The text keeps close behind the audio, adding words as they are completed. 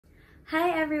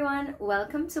Hi everyone!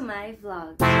 Welcome to my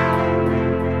vlog.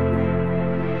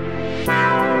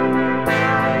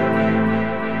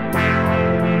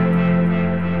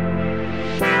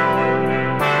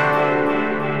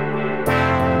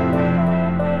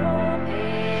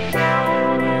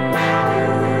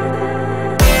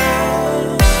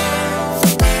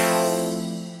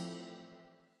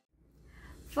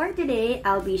 For today,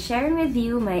 I'll be sharing with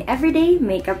you my everyday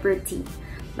makeup routine.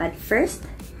 But first,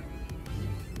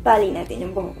 pali natin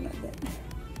yung buhok natin.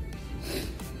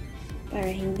 Para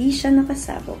hindi siya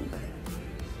nakasabog.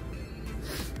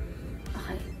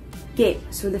 Okay,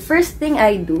 so the first thing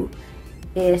I do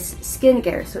is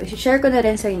skincare. So, isi-share ko na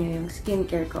rin sa inyo yung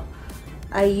skincare ko.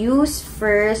 I use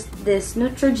first this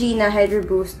Neutrogena Hydro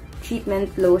Boost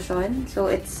Treatment Lotion. So,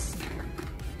 it's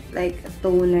like a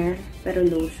toner, pero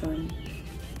lotion.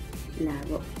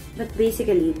 Labo. But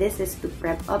basically, this is to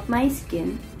prep up my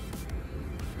skin.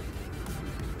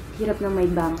 Hirap na may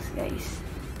bangs, guys.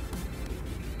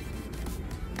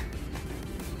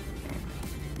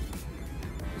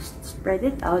 Just spread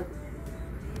it out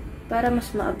para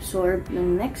mas ma-absorb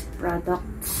ng next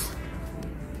products.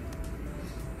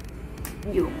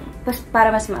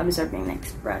 Para mas ma-absorb ng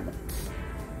next products.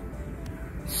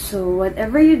 So,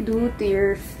 whatever you do to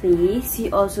your face,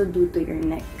 you also do to your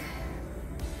neck.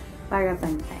 Para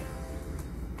pantay.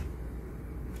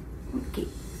 Okay.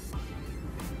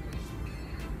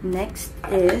 Next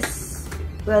is,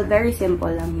 well, very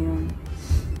simple lang yung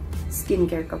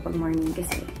skincare ko pag morning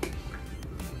kasi,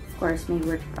 of course, may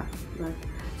work pa.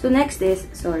 So, next is,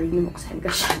 sorry, nimuksan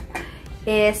ko siya,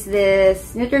 is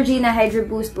this Neutrogena Hydro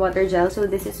Boost Water Gel. So,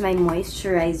 this is my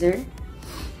moisturizer.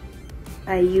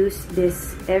 I use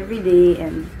this every day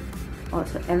and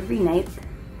also every night.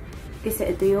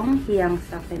 Kasi ito yung hiyang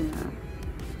sa akin na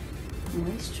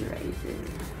moisturizer.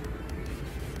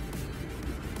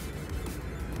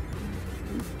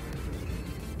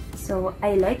 So,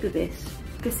 I like this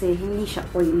kasi hindi siya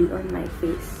oily on my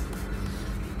face.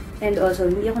 And also,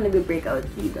 hindi ako nag-breakout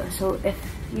dito. So, if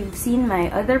you've seen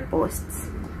my other posts,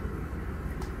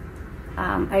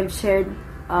 I've shared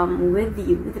with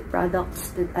you the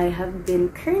products that I have been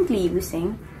currently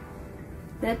using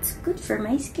that's good for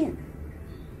my skin.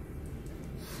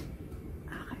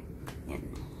 Okay. Yan.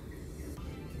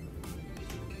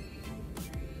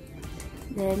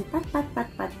 Then, pat.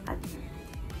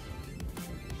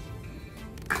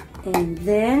 And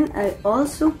then, I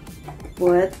also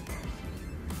put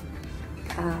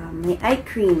my eye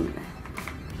cream.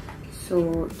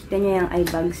 So, kita nyo yung eye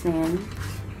bags na yan.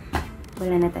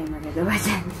 Wala na tayong magagawa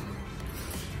dyan.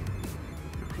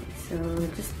 Okay, so,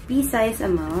 just pea-size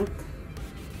amount.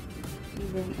 And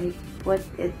then, I put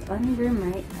it under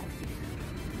my eye.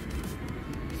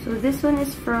 So, this one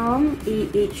is from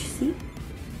AHC.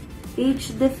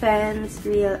 Age Defense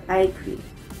Real Eye Cream.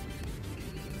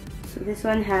 So this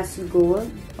one has gold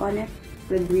on it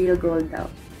with real gold out.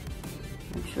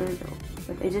 I'm sure though.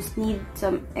 But I just need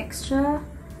some extra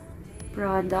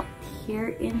product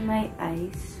here in my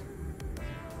eyes.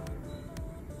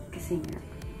 Kasi nga,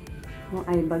 yung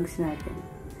eye bags natin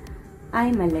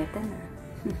ay maleta na.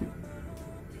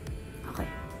 Okay.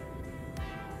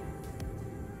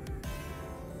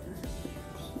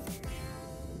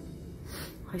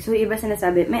 Okay, so iba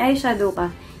sinasabi, may eyeshadow ka.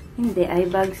 Hindi,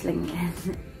 eye bags lang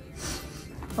yan.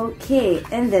 Okay,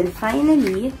 and then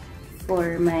finally,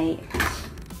 for my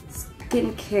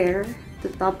skincare, the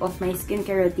top of my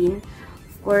skincare routine,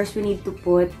 of course, we need to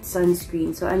put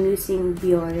sunscreen. So, I'm using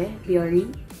Bioré,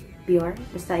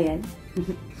 basta yan.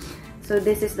 So,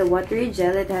 this is the Watery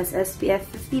Gel. It has SPF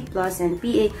 50+ and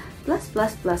PA++++.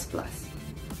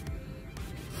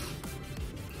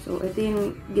 So, ito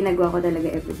yung ginagawa ko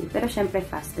talaga everyday. Pero, syempre,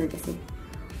 faster kasi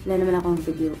wala naman akong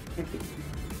video everyday.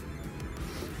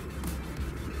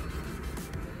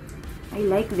 I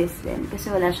like this then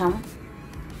kasi wala siyang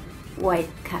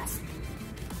white cast.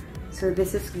 So,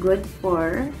 this is good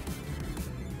for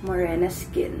morena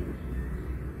skin.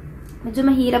 Medyo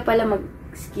mahirap pala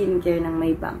mag-skincare ng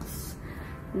may bangs.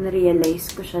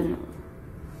 Na-realize ko siya nung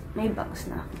may bangs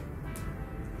na ako.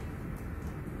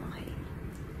 Okay.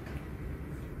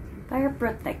 Para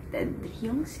protected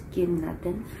yung skin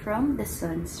natin from the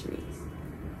sun's rays.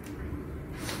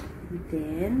 And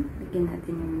then, lagyan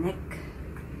natin yung neck.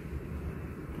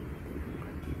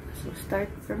 So, start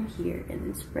from here and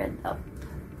then spread up.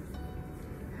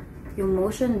 Yung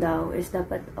motion daw is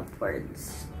dapat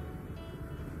upwards.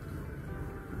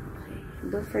 Okay.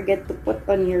 Don't forget to put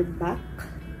on your back.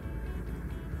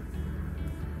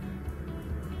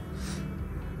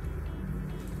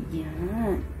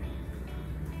 Yan.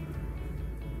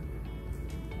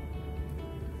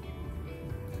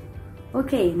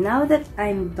 Okay, now that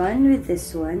I'm done with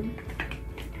this one,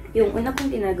 yung una kong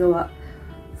ginagawa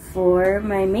for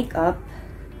my makeup,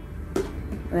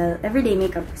 well, everyday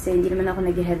makeup kasi hindi naman ako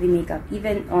nag-heavy makeup.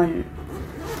 Even on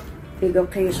big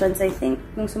occasions, I think,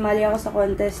 nung sumali ako sa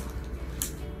contest,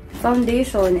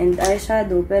 foundation and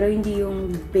eyeshadow, pero hindi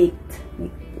yung baked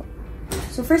makeup.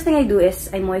 So, first thing I do is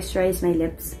I moisturize my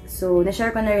lips. So,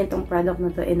 na-share ko na rin tong product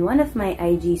na to in one of my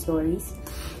IG stories.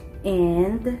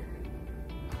 And,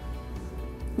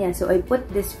 yeah, so I put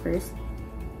this first.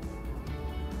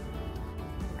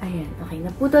 Ayan, okay.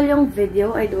 Naputol yung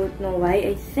video. I don't know why.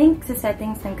 I think sa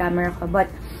settings ng camera ko.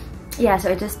 But, yeah, so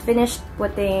I just finished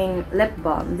putting lip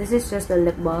balm. This is just a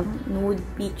lip balm. Nude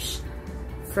Peach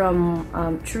from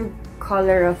True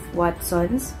Color of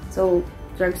Watsons. So,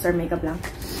 drugstore makeup lang.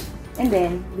 And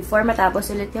then, before matapos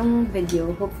ulit yung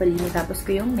video, hopefully matapos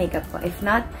ko yung makeup ko. If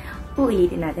not,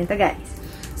 uulitin natin to, guys.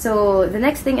 So, the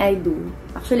next thing I do,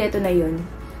 actually, ito na yun.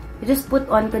 I just put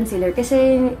on concealer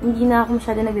kasi hindi na ako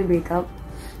masyado nagbe-breakout.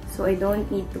 So, I don't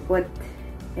need to put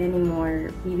any more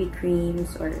BB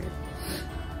creams or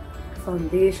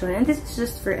foundation. And this is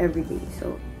just for everyday.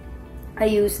 So,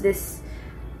 I use this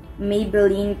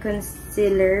Maybelline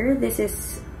concealer. This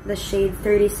is the shade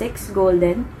 36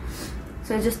 Golden.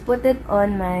 So, I just put it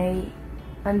on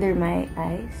under my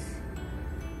eyes.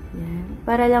 Yan.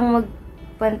 Para lang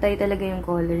magpantay talaga yung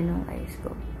color ng eyes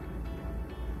ko.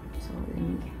 So, let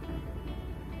me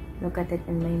look at it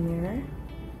in my mirror.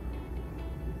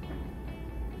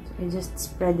 So, I just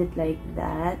spread it like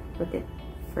that. Put it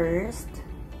first.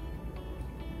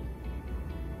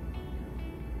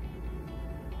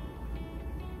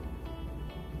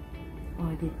 Oh,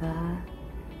 diba?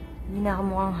 Hindi na ako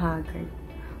mukhang haggard.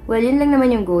 Well, yun lang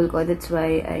naman yung goal ko. That's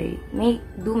why I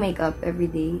do makeup every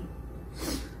day.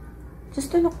 Just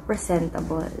to look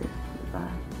presentable. Diba?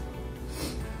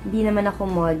 Hindi naman ako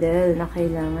model na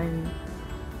kailangan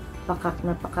pakak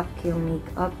na pakak yung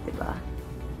makeup. Diba?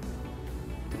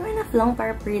 Pero enough lang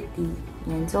para pretty.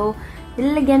 Yan. So,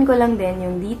 ilalagyan ko lang din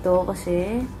yung dito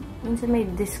kasi minsan may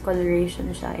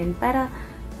discoloration siya. And para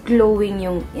glowing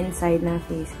yung inside ng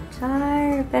face.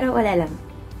 Char! Pero wala lang.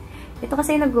 Ito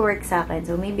kasi nag-work sa akin.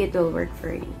 So, maybe it will work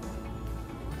for you.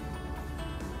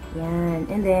 Yan.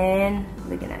 And then,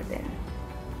 lagyan natin.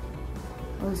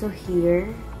 Also here,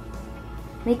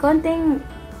 may konting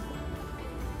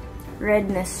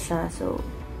redness siya. So,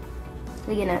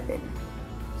 lagyan natin.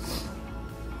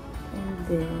 And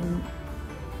then,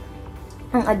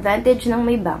 ang advantage ng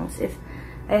may bangs, if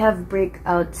I have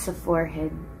breakouts sa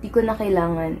forehead, di ko na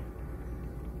kailangan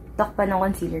takpan ng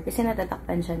concealer kasi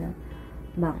natatakpan siya ng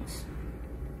bangs.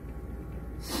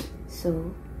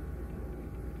 So,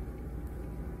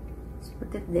 let's put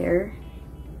it there.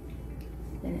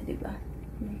 Yan na, diba?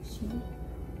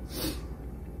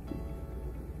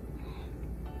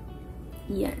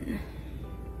 Yan.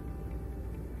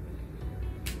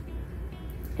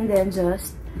 And then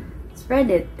just spread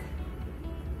it.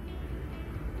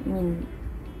 I mean,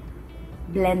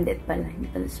 blend it pala. Hindi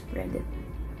pala spread it.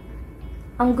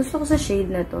 Ang gusto ko sa shade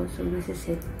na to, so this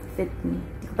is it. Fit Me.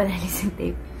 Hindi ko pala alis yung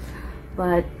tape.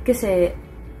 But, kasi,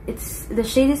 the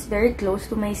shade is very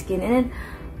close to my skin. And then,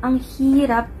 ang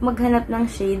hirap maghanap ng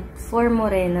shade for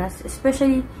morenas.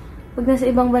 Especially, pag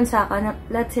nasa ibang bansa ka, na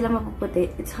lahat sila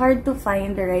mapuputi. It's hard to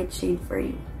find the right shade for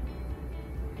you.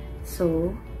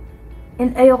 So,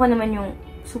 and ayoko naman yung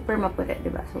super maputi,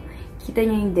 diba? So, kita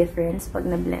nyo yung difference pag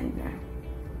na-blend na.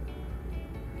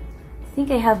 I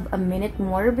think I have a minute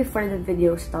more before the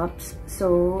video stops.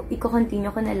 So,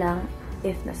 i-continue ko na lang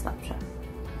if na-stop siya.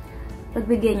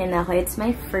 Pagbigyan niya na ako. It's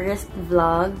my first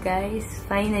vlog, guys.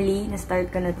 Finally, na-start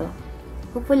ko na to.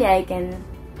 Hopefully, I can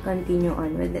continue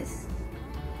on with this.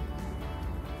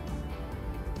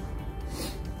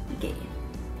 Okay.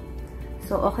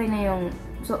 So, okay na yung...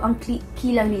 So, ang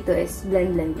key lang dito is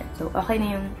blend, blend, blend. So, okay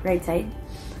na yung right side.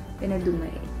 I'm gonna do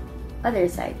my other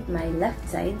side. My left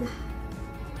side.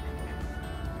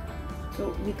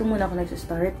 So, dito muna ako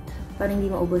nag-start. Para hindi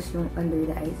maubos yung under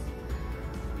the eyes.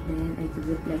 Then, I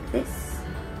do it like this.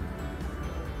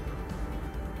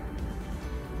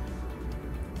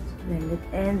 Blend it.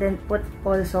 And then, put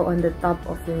also on the top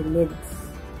of your lids.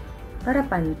 Para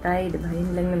pantay, diba?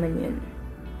 Yun lang naman yun.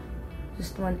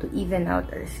 Just want to even out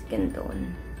our skin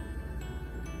tone.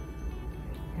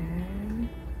 And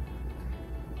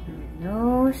your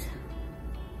nose.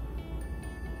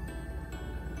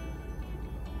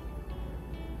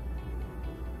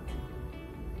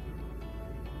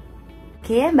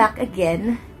 Okay, I'm back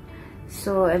again.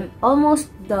 So, I'm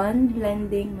almost done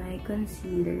blending my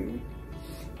concealer.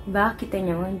 Diba? Kita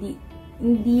nyo,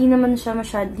 hindi naman siya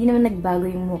masyado, hindi naman nagbago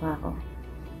yung mukha ko.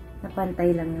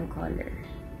 napantay lang yung color.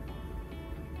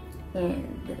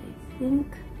 And I think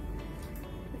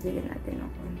bigyan natin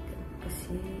ng konti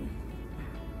kasi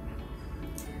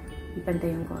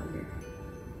ipantay yung color.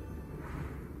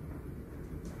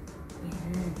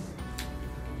 Yan.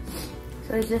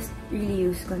 So I just really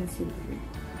use concealer.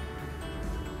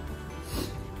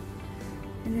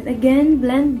 And then again,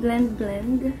 blend, blend,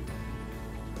 blend.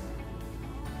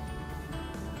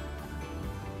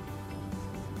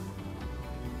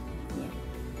 Yeah.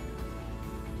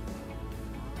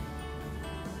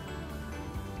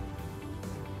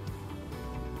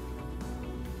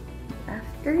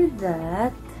 After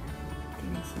that,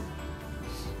 can I see?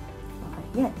 Okay,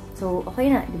 yeah. So, okay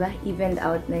na, di ba? Evened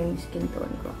out na yung skin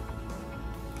tone ko.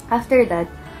 After that,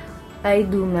 I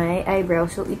do my eyebrow.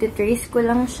 So, iti-trace ko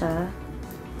lang siya.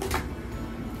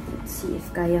 Let's see if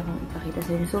kaya kong ipakita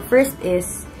sa inyo. So, first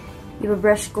is,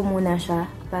 i-brush ko muna siya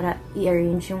para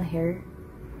i-arrange yung hair.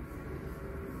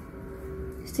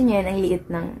 Gusto niya yan, ang liit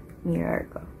ng mirror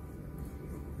ko.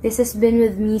 This has been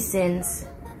with me since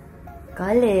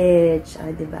college.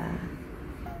 O, diba?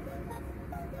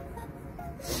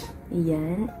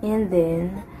 Yan. And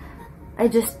then,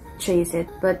 I just trace it.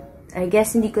 But, I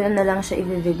guess hindi ko na lang siya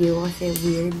i-video kasi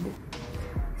weird.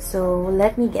 So,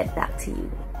 let me get back to you.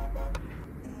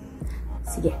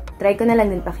 Sige, try ko na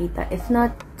lang din pakita. If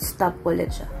not, stop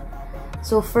ulit siya.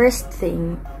 So, first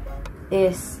thing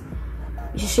is,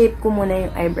 i-shape ko muna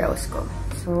yung eyebrows ko.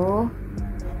 So,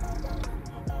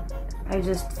 I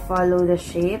just follow the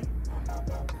shape.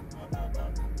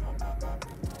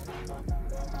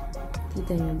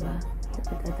 Kita niyo ba?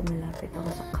 Malapit ako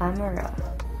sa camera.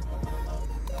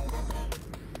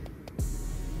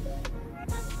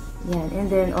 Yan. And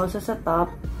then, also sa top.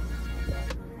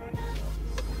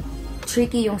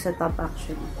 Tricky yung sa top,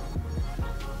 actually.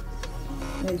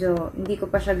 Medyo, hindi ko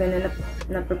pa siya ganun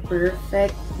na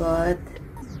perfect, but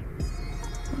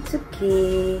it's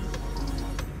okay.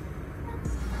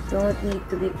 Don't need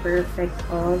to be perfect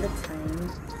all the time.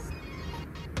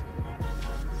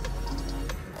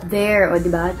 There, o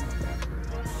diba?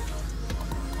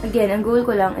 Again, ang goal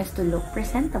ko lang is to look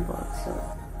presentable. So,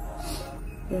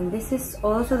 and this is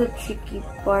also the tricky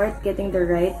part, getting the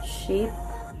right shape.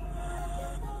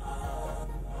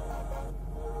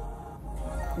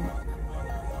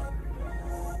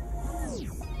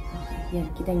 Yan,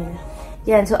 kita nyo na.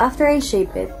 Yan, so after I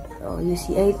shape it, oh, you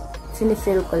see, I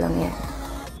sinifill ko lang yan.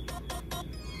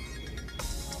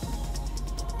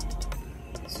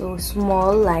 So,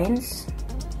 small lines.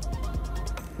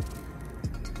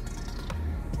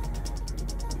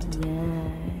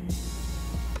 Yan.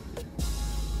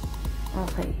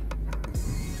 Okay.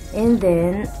 And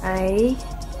then, I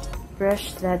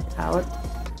brush that out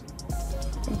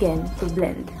again to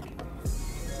blend.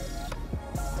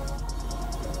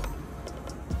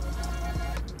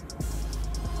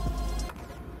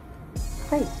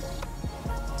 Okay.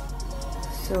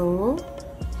 So,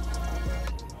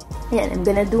 yeah, I'm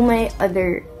gonna do my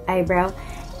other eyebrow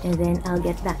and then I'll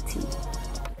get back to you.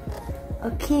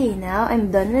 Okay, now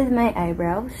I'm done with my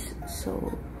eyebrows.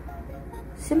 So,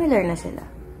 similar na sila.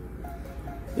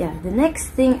 Yeah, the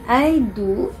next thing I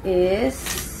do is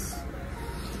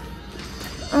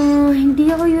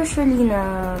hindi ako usually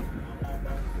na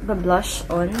blush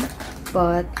on,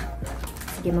 but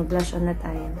sige, mag-blush on na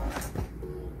tayo.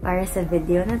 Para sa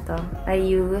video na to, I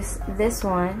use this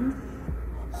one,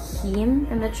 Heme.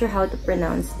 I'm not sure how to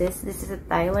pronounce this. This is a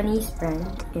Taiwanese brand,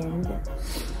 and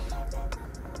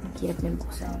ang hirap na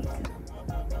buksan dito.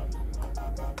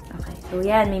 Okay, so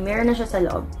yan, may mirror na siya sa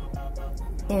loob.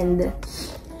 And,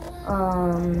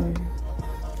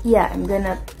 yeah, I'm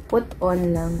gonna put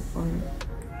on lang on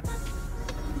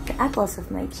the apples of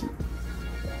my cheek.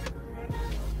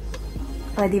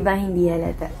 O, diba hindi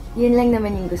halata? Yun lang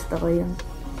naman yung gusto ko, yung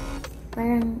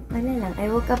parang, wala lang,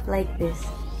 I woke up like this.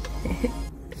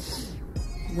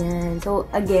 Yan. So,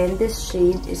 again, this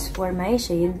shade is for my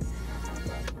shade.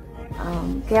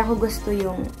 Kaya ko gusto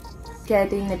yung, kaya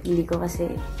ito yung napili ko kasi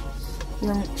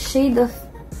yung shade of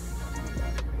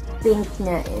pink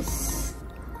niya is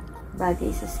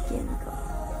bagay sa skin ko.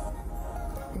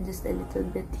 And just a little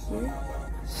bit here.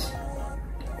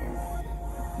 Yan.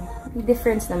 May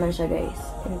difference naman siya, guys,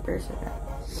 in person.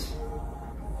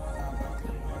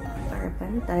 Para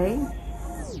pantay.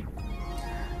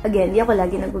 Again, di ako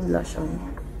lagi nag-blush on.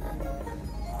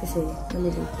 Kasi,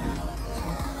 malilate na. So,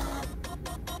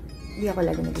 di ako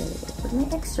lagi naglalagay. But may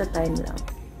extra time lang.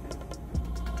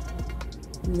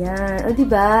 Yan. O,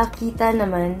 diba? Kita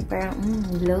naman. Parang,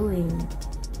 glowing.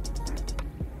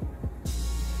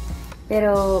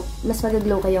 Pero, mas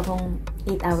mag-glow kayo kung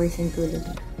 8 hours yung tulog.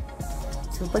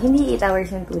 So, So, pag hindi 8 hours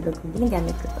yung tulog ko,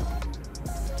 ginagamit ko to.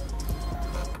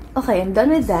 Okay, I'm done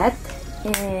with that.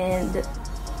 And,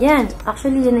 yan.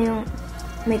 Actually, yun na yung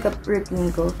makeup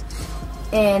routine ko.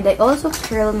 And I also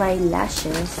curl my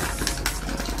lashes.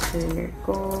 Curler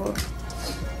ko.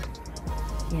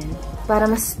 Yan. Para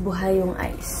mas buhay yung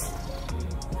eyes.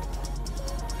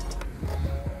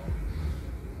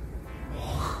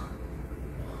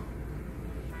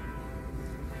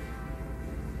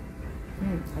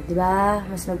 Diba?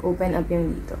 Mas nag-open up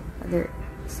yung dito. Other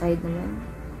side naman.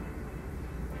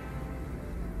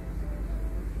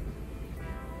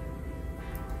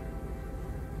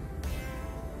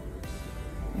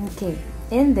 Okay.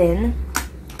 And then,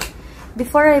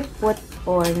 before I put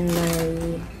on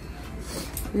my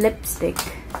lipstick,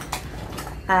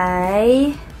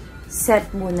 I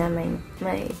set muna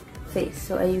my face.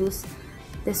 So, I use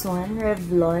this one,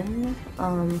 Revlon,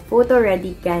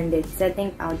 Photoready Candid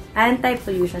setting powder,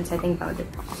 anti-pollution setting powder.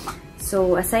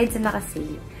 So, aside sa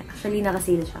nakasale, actually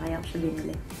nakasale siya, kaya ako siya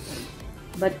binili.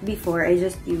 But before, I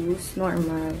just use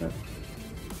normal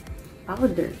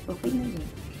powder. Okay na yun.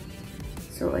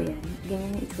 So, ayan.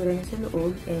 Ganyan yung itsura niya sa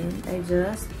loob. And I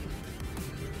just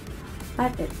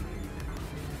pat it.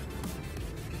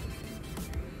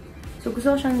 So,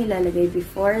 gusto ko siyang nilalagay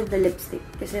before the lipstick.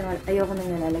 Kasi ayoko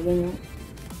nang nalalagay yung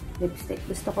lipstick.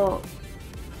 Gusto ko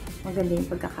maganda yung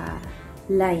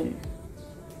pagkaka-line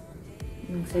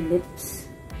yung sa lips.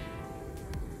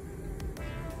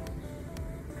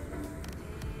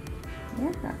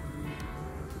 Yeah.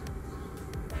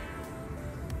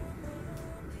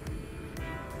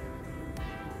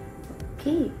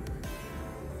 Okay.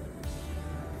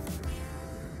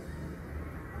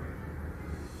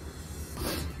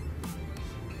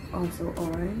 Also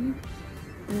on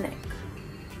neck.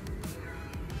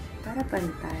 Para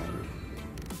pantay.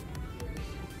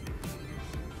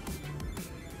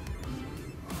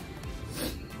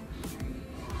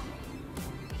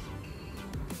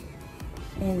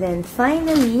 And then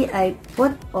finally, I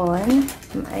put on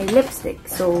my lipstick.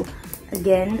 So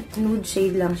again, nude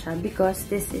shade lang siya because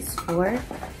this is for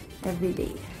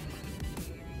everyday.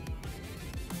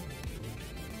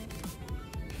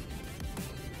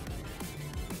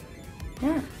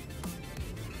 Yeah.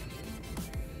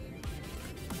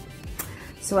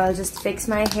 So I'll just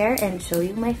fix my hair and show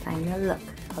you my final look.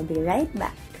 I'll be right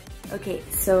back. Okay,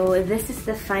 so this is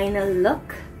the final look.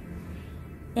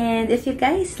 And if you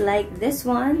guys like this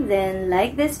one, then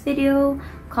like this video,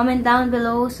 comment down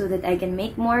below so that I can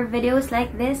make more videos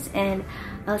like this, and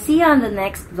I'll see you on the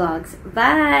next vlogs.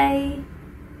 Bye!